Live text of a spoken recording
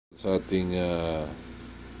Sa ating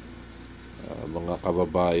mga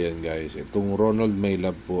kababayan guys, itong Ronald My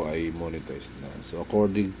Love po ay monetized na. So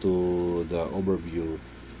according to the overview,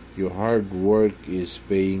 your hard work is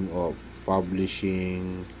paying off.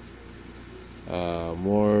 Publishing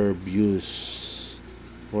more views,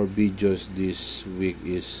 more videos this week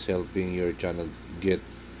is helping your channel get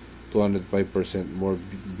 205% more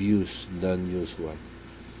views than usual.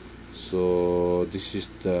 So this is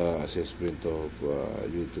the assessment of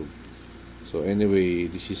YouTube. So anyway,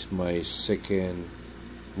 this is my second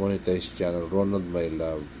monetized channel, Ronald My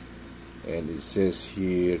Love, and it says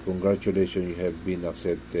here, congratulations, you have been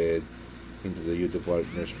accepted into the YouTube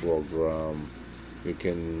Partners Program. You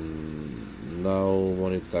can now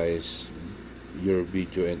monetize your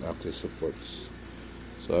video and access supports.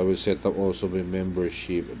 So I will set up also my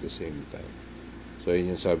membership at the same time. So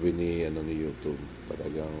yun yung sabi ni YouTube,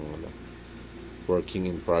 talagang working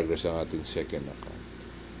in progress ang ating second account.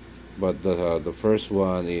 But the first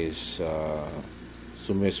one is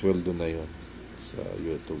sumesweldo na yun sa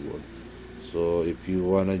YouTube world. So if you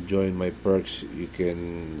wanna join my perks, you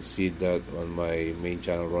can see that on my main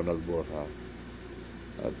channel, Ronald Borja.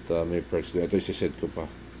 At may perks doon. Ito isa-set ko pa.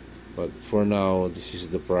 But for now, this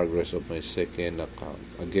is the progress of my second account.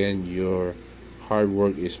 Again, your hard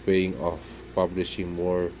work is paying off. Publishing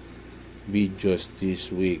more videos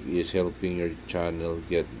this week is helping your channel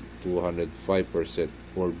get 205%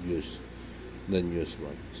 more views than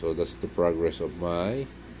usual. So that's the progress of my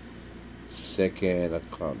second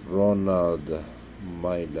account, Ronald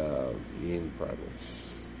My Love, in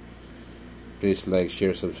progress. Please like,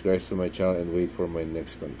 share, subscribe to my channel, and wait for my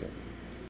next content.